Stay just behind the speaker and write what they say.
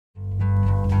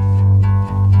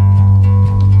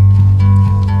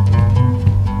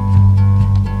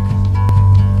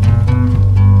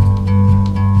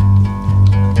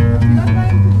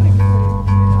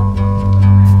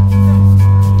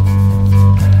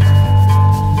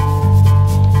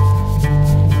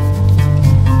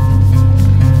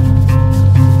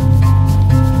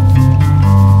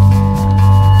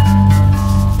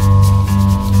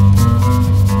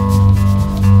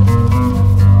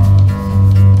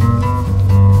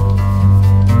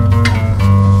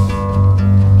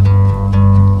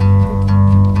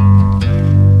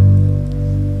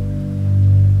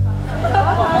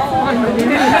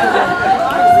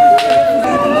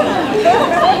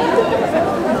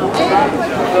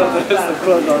sam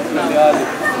prodao Italijani.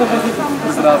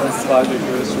 Zdravan svađak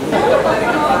još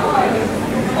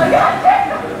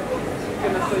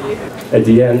At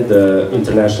the end, the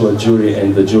international jury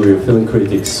and the jury of film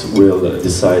critics will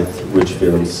decide which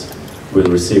films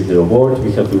will receive the award.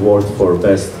 We have the award for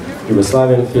Best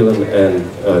Yugoslavian Film and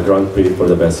Grand Prix for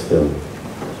the Best Film.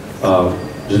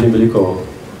 Želim veliko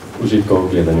užitka u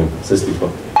gledanju. Sve slično.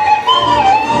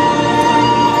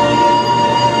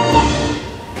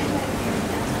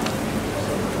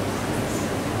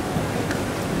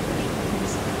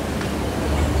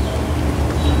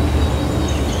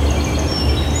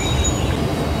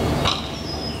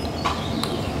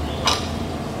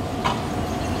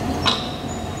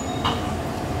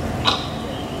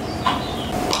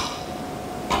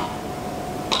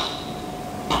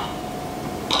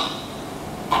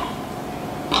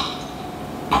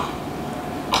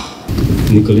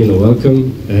 Nicolina, welcome,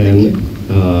 and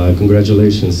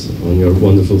congratulations on your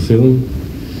wonderful film.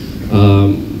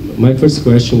 My first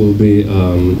question will be,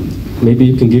 maybe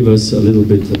you can give us a little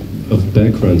bit of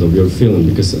background of your film,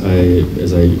 because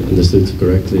as I understood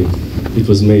correctly, it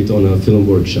was made on a film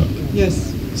workshop.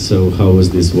 Yes. So how was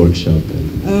this workshop?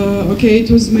 Okay,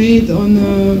 it was made on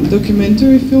a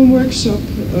documentary film workshop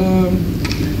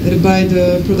by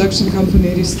the production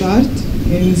company Restart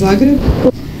in Zagreb.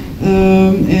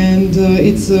 And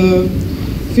it's a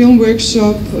film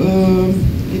workshop,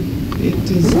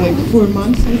 it is like 4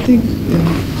 months, I think,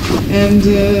 yeah. And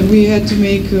we had to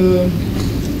make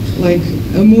like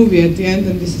a movie at the end,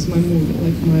 and this is my movie,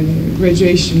 like my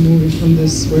graduation movie from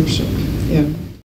this workshop, yeah.